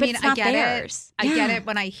quality, but it's not theirs. I get it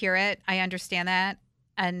when I hear it. I understand that.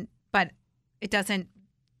 But it doesn't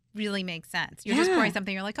really makes sense. You're just pouring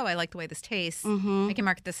something. You're like, oh, I like the way this tastes. I can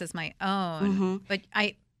market this as my own.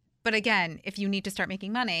 But again, if you need to start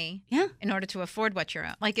making money, in order to afford what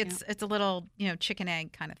you're like, it's a little chicken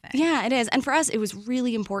egg kind of thing. Yeah, it is. And for us, it was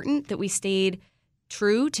really important that we stayed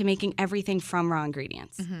true to making everything from raw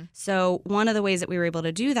ingredients. So one of the ways that we were able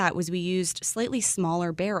to do that was we used slightly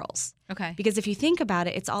smaller barrels. Okay. Because if you think about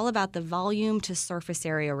it, it's all about the volume to surface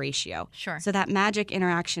area ratio. Sure. So that magic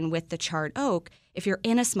interaction with the charred oak, if you're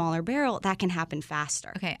in a smaller barrel, that can happen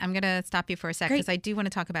faster. Okay, I'm going to stop you for a sec because I do want to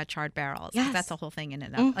talk about charred barrels. Yes. That's a whole thing in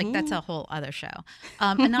and of. Like, that's a whole other show.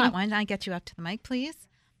 Anat, why don't I get you up to the mic, please?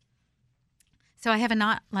 So I have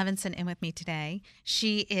Anat Levinson in with me today.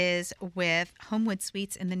 She is with Homewood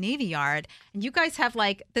Suites in the Navy Yard. And you guys have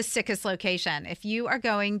like the sickest location. If you are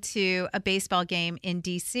going to a baseball game in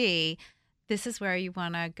D.C., this is where you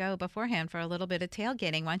want to go beforehand for a little bit of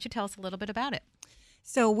tailgating. Why don't you tell us a little bit about it?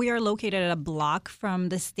 So we are located at a block from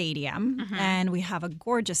the stadium, and we have a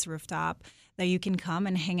gorgeous rooftop that you can come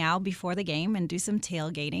and hang out before the game and do some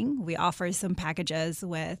tailgating. We offer some packages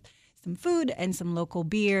with some food and some local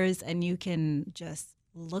beers, and you can just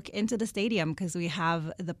look into the stadium because we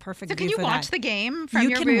have the perfect view. So can you watch the game from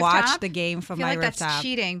your rooftop? You can watch the game from my rooftop. I feel like rooftop. that's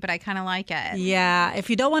cheating, but I kind of like it. Yeah. If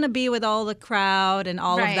you don't want to be with all the crowd and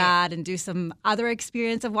all of that and do some other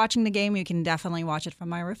experience of watching the game, you can definitely watch it from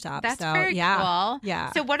my rooftop. That's very cool.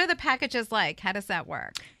 Yeah. So what are the packages like? How does that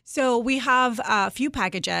work? So we have a few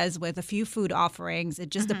packages with a few food offerings. It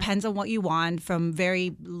just depends on what you want, from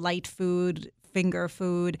very light food, finger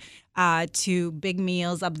food, to big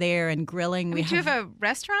meals up there and grilling. Do you have a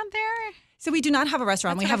restaurant there? So we do not have a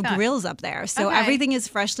restaurant. That's we have grills up there. So everything is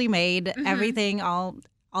freshly made. Everything, all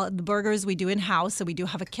the burgers we do in-house. So we do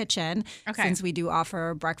have a kitchen since we do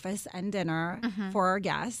offer breakfast and dinner for our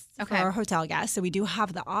guests, for our hotel guests. So we do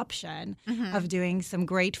have the option of doing some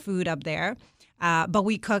great food up there. But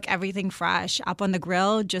we cook everything fresh up on the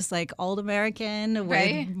grill, just like old American,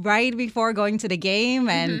 right before going to the game,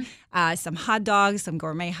 and some hot dogs, some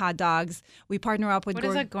gourmet hot dogs. We partner up with. What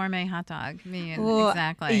does a gourmet hot dog mean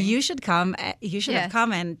exactly? You should come. You should have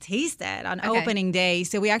come and taste it on opening day.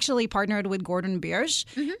 So we actually partnered with Gordon Biersch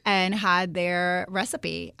and had their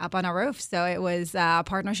recipe up on our roof. So it was a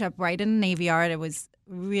partnership right in the Navy Yard. It was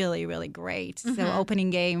really, really great. So opening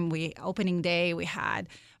day, we had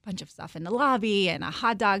bunch of stuff in the lobby and a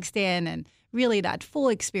hot dog stand, and really that full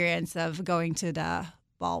experience of going to the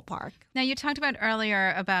ballpark. Now, you talked about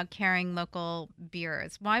earlier about carrying local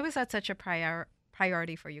beers. Why was that such a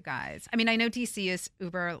priority for you guys? I mean, I know DC is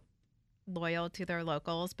uber loyal to their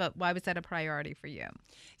locals, but why was that a priority for you?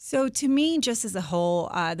 So to me, just as a whole,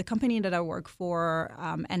 the company that I work for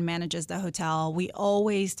and manages the hotel, we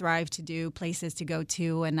always strive to do places to go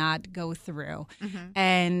to and not go through.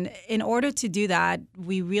 And in order to do that,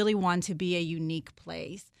 we really want to be a unique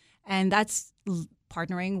place. And that's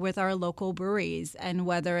partnering with our local breweries, and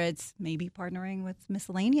whether it's maybe partnering with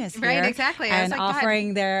Miscellaneous here. Right, exactly. And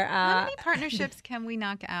offering their... how many partnerships can we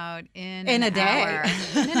knock out in a day? Hour?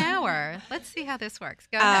 In an hour. Let's see how this works.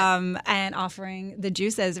 Go ahead. And offering the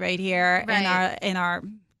juices right here in our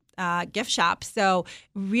gift shop. So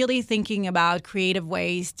really thinking about creative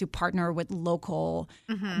ways to partner with local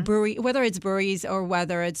brewery, whether it's breweries or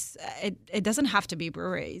whether it's it doesn't have to be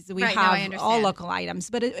breweries. We have all local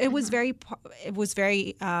items, but it was very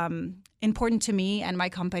important to me and my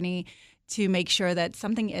company to make sure that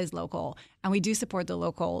something is local, and we do support the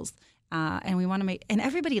locals, and we want to make, and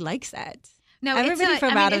everybody likes it. No, everybody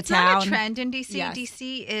from out of town. It's not a trend in DC. Yes.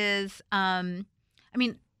 DC is,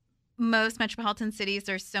 most metropolitan cities,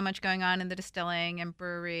 there's so much going on in the distilling and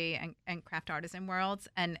brewery and craft artisan worlds,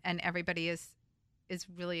 and everybody is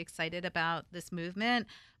really excited about this movement.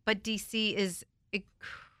 But DC is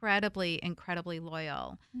incredibly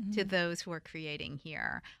loyal to those who are creating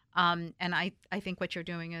here. And I think what you're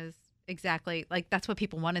doing is exactly like that's what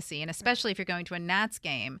people want to see. And especially if you're going to a Nats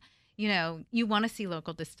game, you know, you want to see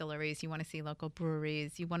local distilleries, you want to see local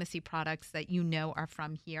breweries, you want to see products that you know are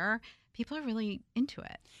from here. People are really into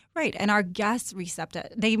it. Right. And our guests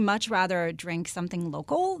they much rather drink something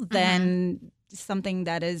local than something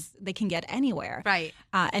that they can get anywhere. Right.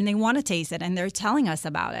 And they want to taste it, and they're telling us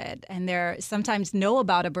about it. And they sometimes know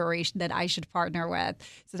about a brewery that I should partner with.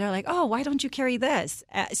 So they're like, oh, why don't you carry this?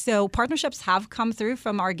 So partnerships have come through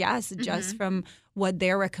from our guests just from what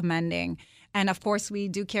they're recommending. And, of course, we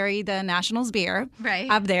do carry the Nationals beer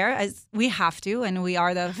up there, as we have to, and we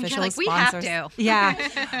are the official sponsors. We have to.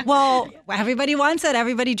 Yeah. Well, everybody wants it.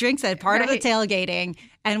 Everybody drinks it. Part of the tailgating.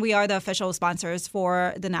 And we are the official sponsors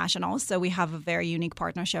for the Nationals. So we have a very unique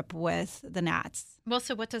partnership with the Nats. Well,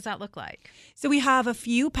 so what does that look like? So we have a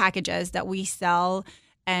few packages that we sell,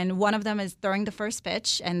 and one of them is throwing the first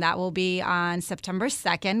pitch, and that will be on September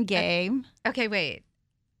 2nd game. Okay, wait.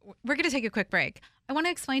 We're going to take a quick break. I want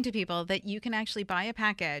to explain to people that you can actually buy a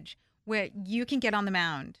package where you can get on the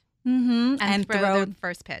mound and throw the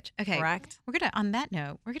first pitch. Okay. Correct. On that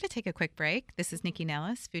note, we're going to take a quick break. This is Nycci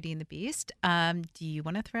Nellis, Foodie and the Beast. Do you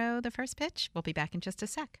want to throw the first pitch? We'll be back in just a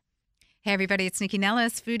sec. Hey, everybody. It's Nycci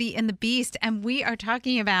Nellis, Foodie and the Beast. And we are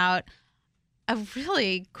talking about a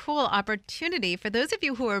really cool opportunity for those of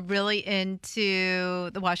you who are really into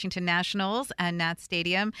the Washington Nationals and Nat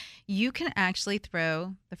Stadium. You can actually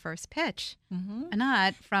throw the first pitch.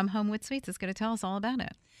 Anat from Homewood Suites is going to tell us all about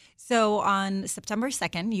it. So on September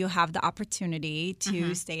 2nd, you have the opportunity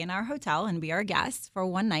to stay in our hotel and be our guest for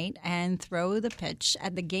one night and throw the pitch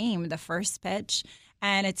at the game, the first pitch.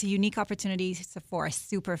 And it's a unique opportunity for a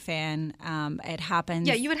super fan. It happens.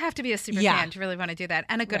 Yeah, you would have to be a super fan to really want to do that.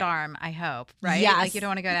 And a good arm, I hope, right? Yes. Like you don't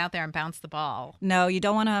want to go out there and bounce the ball. No, you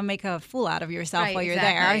don't want to make a fool out of yourself while you're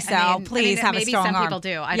there. So I mean, please have a strong arm. Maybe some people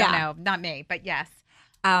do. I don't know. Not me, but yes.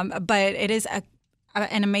 But it is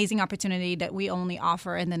an amazing opportunity that we only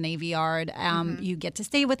offer in the Navy Yard. You get to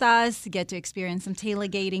stay with us, get to experience some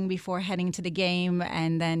tailgating before heading to the game,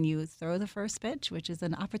 and then you throw the first pitch, which is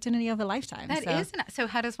an opportunity of a lifetime. So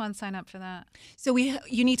how does one sign up for that? So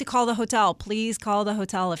you need to call the hotel. Please call the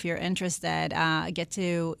hotel if you're interested. Get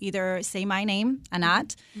to either say my name,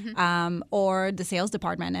 Anat, or the sales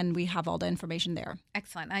department, and we have all the information there.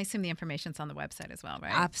 Excellent. I assume the information's on the website as well,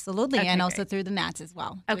 right? Absolutely, okay, and also through the Nats as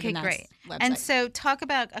well. Okay, great. Website. And so talk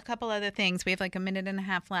about a couple other things. We have like a minute and a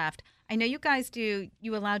half left. I know you guys you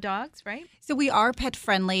allow dogs, right? So we are pet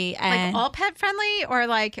friendly. And like all pet friendly, or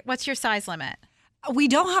like what's your size limit? We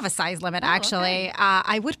don't have a size limit, actually. Okay.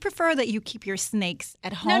 I would prefer that you keep your snakes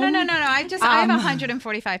at home. No. I have a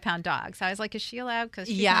 145-pound dog. So I was like, is she allowed? Because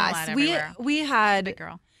she's not allowed everywhere. we had... Big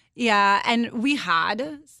girl. Yeah, and we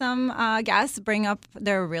had some guests bring up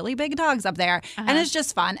their really big dogs up there, and it's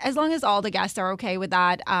just fun. As long as all the guests are okay with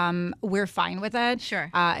that, we're fine with it.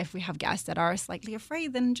 Sure. If we have guests that are slightly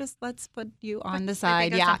afraid, then just let's put you on the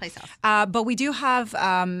side. Someplace else. But we do have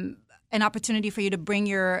an opportunity for you to bring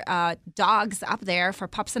your dogs up there for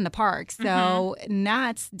pups in the park. So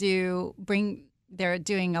Nats they're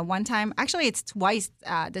doing a one-time, actually it's twice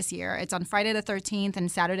this year. It's on Friday the 13th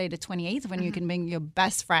and Saturday the 28th when you can bring your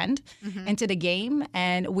best friend into the game.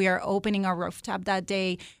 And we are opening our rooftop that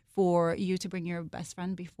day for you to bring your best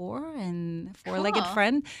friend before and four-legged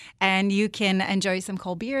friend. And you can enjoy some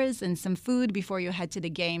cold beers and some food before you head to the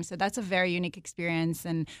game. So that's a very unique experience.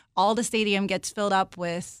 And all the stadium gets filled up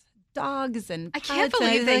with dogs and pets. I can't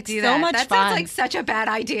believe they do that. So much fun. Sounds like such a bad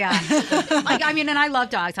idea. And I love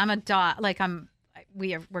dogs. I'm a dog.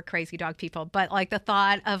 We're crazy dog people, but like the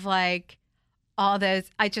thought of like all those,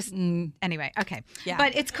 anyway, okay. Yeah.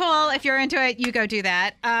 But it's cool. If you're into it, you go do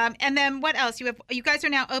that. And then what else? You guys are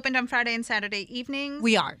now opened on Friday and Saturday evenings?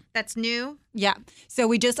 We are. That's new? Yeah. So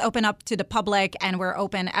we just open up to the public, and we're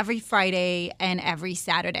open every Friday and every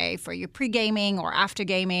Saturday for your pre-gaming or after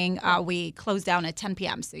gaming. We close down at 10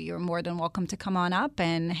 p.m., so you're more than welcome to come on up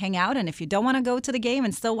and hang out. And if you don't want to go to the game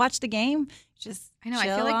and still watch the game, just I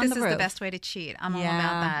feel like this is the best way to cheat. I'm all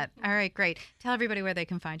about that. All right, great. Tell everybody where they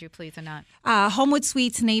can find you, please, Anat. Homewood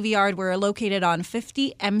Suites Navy Yard. We're located on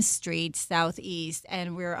 50 M Street Southeast,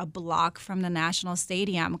 and we're a block from the National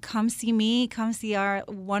Stadium. Come see me. Come see our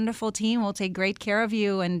wonderful team. We'll take great care of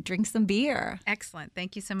you and drink some beer. Excellent.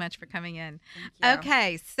 Thank you so much for coming in.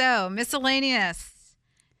 Okay, so Miscellaneous.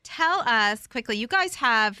 Tell us quickly. You guys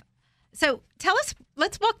have... So tell us,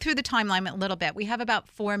 let's walk through the timeline a little bit. We have about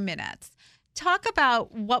 4 minutes. Talk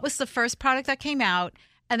about what was the first product that came out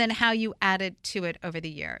and then how you added to it over the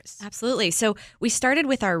years. Absolutely. So we started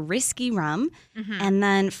with our Risky rum, and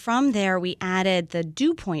then from there we added the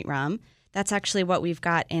Dew Point rum. That's actually what we've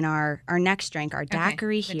got in our next drink, our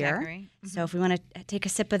daiquiri here. Daiquiri. So if we want to take a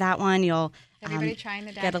sip of that one, you'll trying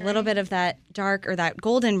the get a little bit of that dark or that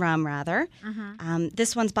golden rum, rather.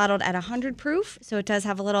 This one's bottled at 100 proof, so it does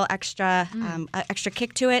have a little extra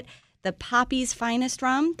kick to it. The Poppy's Finest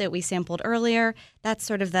rum that we sampled earlier, that's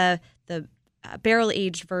sort of the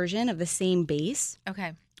barrel-aged version of the same base.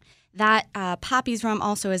 Okay. That Poppy's rum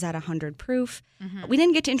also is at 100 proof. We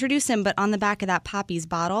didn't get to introduce him, but on the back of that Poppy's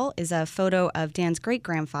bottle is a photo of Dan's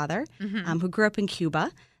great-grandfather who grew up in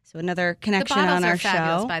Cuba. So another connection on our show. The bottles are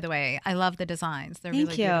fabulous, by the way. I love the designs. They're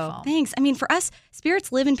really beautiful. Thanks. I mean, for us,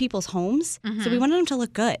 spirits live in people's homes, so we wanted them to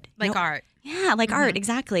look good. Like art. Yeah, like art,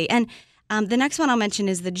 exactly. And the next one I'll mention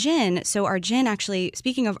is the gin. So our gin, actually,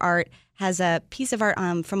 speaking of art, has a piece of art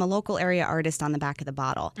from a local area artist on the back of the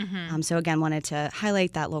bottle. So again, wanted to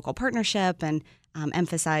highlight that local partnership and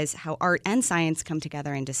emphasize how art and science come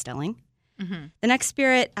together in distilling. The next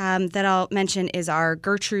spirit that I'll mention is our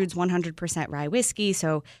Gertrude's 100% rye whiskey.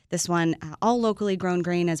 So this one, all locally grown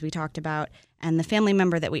grain, as we talked about. And the family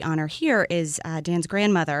member that we honor here is Dan's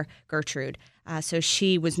grandmother, Gertrude. So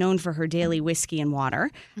she was known for her daily whiskey and water,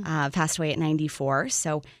 passed away at 94.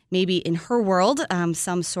 So maybe in her world,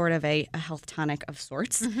 some sort of a health tonic of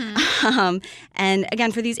sorts. And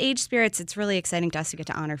again, for these aged spirits, it's really exciting to us to get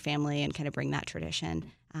to honor family and kind of bring that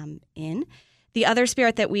tradition in. The other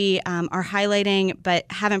spirit that we are highlighting but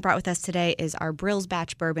haven't brought with us today is our Brill's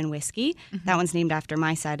Batch Bourbon Whiskey. Mm-hmm. That one's named after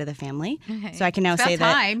my side of the family. Okay. So I can now say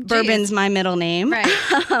that bourbon's my middle name.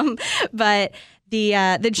 Right. But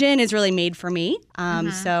the gin is really made for me.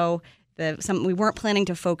 So something we weren't planning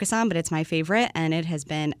to focus on, but it's my favorite, and it has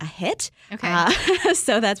been a hit. Okay.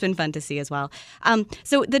 So that's been fun to see as well.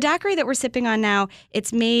 So the daiquiri that we're sipping on now,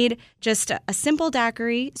 it's made just a simple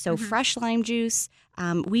daiquiri, so fresh lime juice.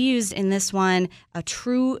 We used in this one a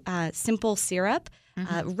true simple syrup,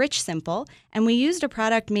 rich simple, and we used a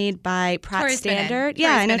product made by Pratt Standard.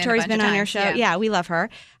 I know Tori's been on your show. Yeah, we love her.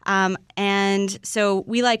 And so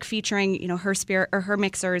we like featuring, her spirit or her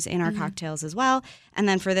mixers in our cocktails as well. And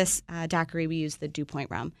then for this daiquiri, we use the Dew Point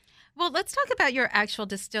rum. Well, let's talk about your actual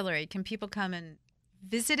distillery. Can people come and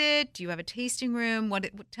visit it? Do you have a tasting room?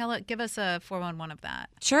 Give us a 411 of that.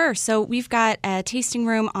 Sure. So we've got a tasting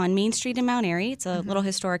room on Main Street in Mount Airy. It's a little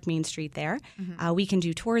historic Main Street there. We can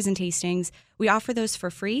do tours and tastings. We offer those for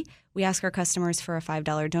free. We ask our customers for a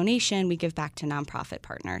 $5 donation. We give back to nonprofit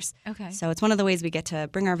partners. Okay. So it's one of the ways we get to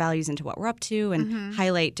bring our values into what we're up to and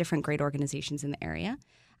highlight different great organizations in the area.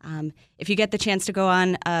 If you get the chance to go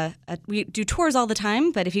on, we do tours all the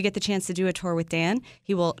time, but if you get the chance to do a tour with Dan,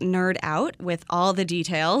 he will nerd out with all the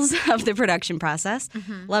details of the production process.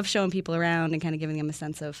 Love showing people around and kind of giving them a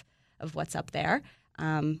sense of what's up there.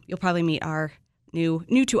 You'll probably meet our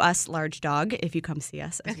new to us large dog if you come see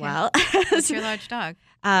us as well. What's your large dog?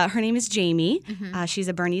 Her name is Jamie. She's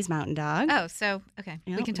a Bernese Mountain Dog. Oh, so, okay.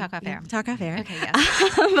 We can talk off air. Talk off air. Okay,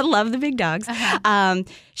 yes. But love the big dogs.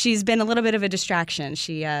 She's been a little bit of a distraction.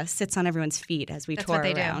 She sits on everyone's feet as we tour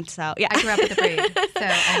around. Do. So, yeah. I grew up with the breed, so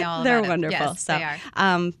I know all They're about wonderful. It. Yes, so, they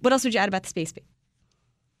are. What else would you add about the space?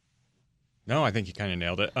 No, I think you kind of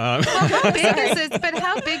nailed it. Well, how big is this? But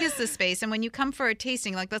how big is the space? And when you come for a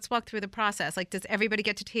tasting, let's walk through the process. Does everybody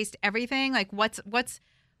get to taste everything? What's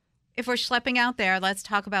if we're schlepping out there? Let's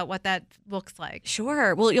talk about what that looks like.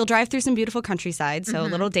 Sure. Well, you'll drive through some beautiful countryside, so a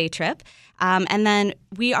little day trip, and then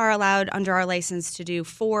we are allowed under our license to do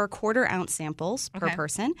 4 quarter-ounce samples per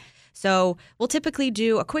person. So we'll typically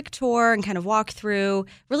do a quick tour and kind of walk through,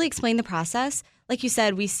 really explain the process. Like you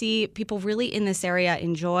said, we see people really in this area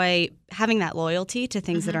enjoy having that loyalty to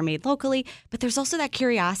things that are made locally, but there's also that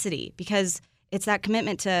curiosity because it's that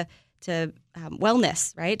commitment to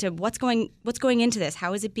wellness, right? To what's going into this?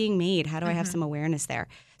 How is it being made? How do I have some awareness there?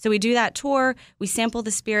 So we do that tour. We sample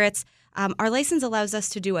the spirits. Our license allows us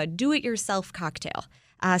to do a do-it-yourself cocktail.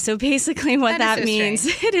 So basically what that means,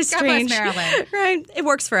 it is strange. God bless Maryland. Right. It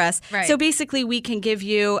works for us. Right. So basically we can give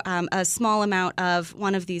you a small amount of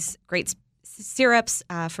one of these great syrups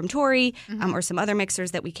from Tori or some other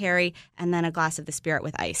mixers that we carry, and then a glass of the spirit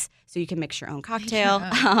with ice. So you can mix your own cocktail.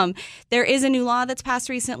 There is a new law that's passed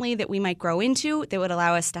recently that we might grow into that would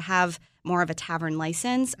allow us to have more of a tavern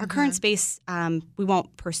license. Our current space, we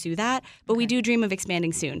won't pursue that, but we do dream of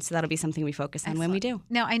expanding soon. So that'll be something we focus on when we do.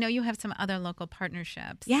 Now, I know you have some other local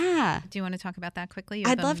partnerships. Yeah. Do you want to talk about that quickly?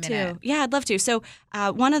 I'd love to. Yeah, I'd love to. So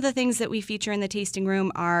one of the things that we feature in the tasting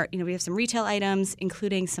room are, we have some retail items,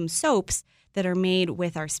 including some soaps that are made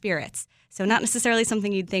with our spirits. So not necessarily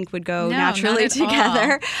something you'd think would go naturally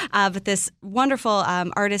together. But this wonderful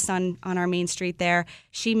artist on our main street there,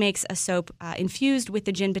 she makes a soap infused with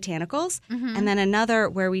the gin botanicals, and then another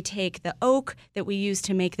where we take the oak that we use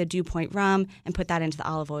to make the Dew Point rum and put that into the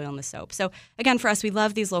olive oil in the soap. So again, for us, we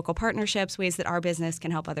love these local partnerships, ways that our business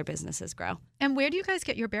can help other businesses grow. And where do you guys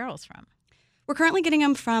get your barrels from? We're currently getting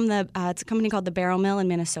them from it's a company called the Barrel Mill in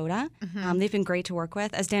Minnesota. They've been great to work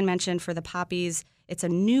with. As Dan mentioned, for the poppies, it's a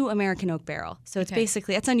new American oak barrel. So it's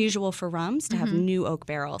basically, it's unusual for rums to have new oak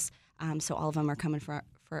barrels. So all of them are coming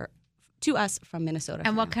to us from Minnesota.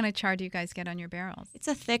 And what kind of char do you guys get on your barrels? It's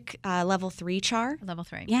a thick level 3 char. Level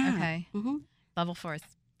 3. Yeah. Okay. Level 4 is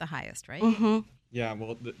the highest, right? Yeah,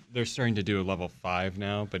 well, they're starting to do a level 5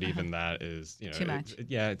 now, but even that is, too much.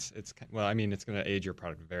 It's going to age your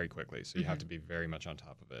product very quickly, so you have to be very much on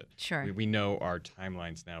top of it. Sure. We know our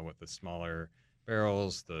timelines now with the smaller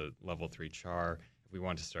barrels, the level 3 char. If we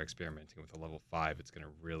want to start experimenting with a level 5, it's going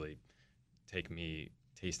to really take me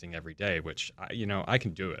tasting every day, which I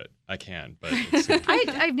can do it. I can, but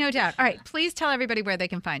I have no doubt. All right, please tell everybody where they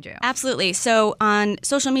can find you. Absolutely. So on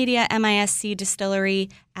social media, MISC Distillery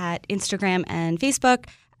at Instagram and Facebook.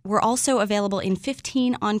 We're also available in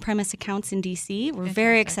 15 on-premise accounts in DC. We're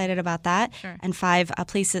very excited about that. Sure. And 5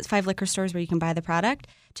 liquor stores where you can buy the product.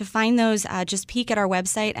 To find those, just peek at our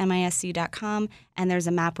website, misc.com, and there's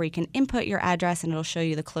a map where you can input your address, and it'll show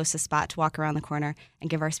you the closest spot to walk around the corner and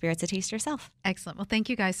give our spirits a taste yourself. Excellent. Well, thank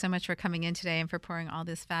you guys so much for coming in today and for pouring all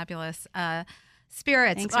this fabulous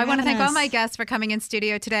spirits. I want to thank all my guests for coming in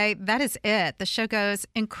studio today. That is it. The show goes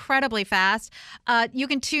incredibly fast. You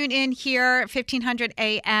can tune in here 1500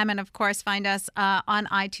 a.m. and of course find us on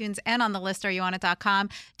iTunes and on the listeryouwantit.com.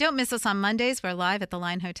 Don't miss us on Mondays. We're live at the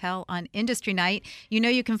Line Hotel on Industry Night.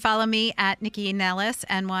 You can follow me at Nycci Nellis,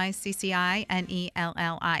 NYCCINELLIS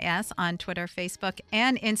on Twitter, Facebook,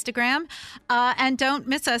 and Instagram. And don't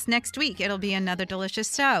miss us next week. It'll be another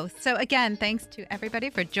delicious show. So again, thanks to everybody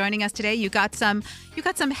for joining us today. You got some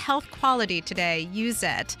health quality today. Use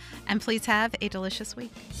it. And please have a delicious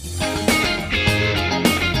week.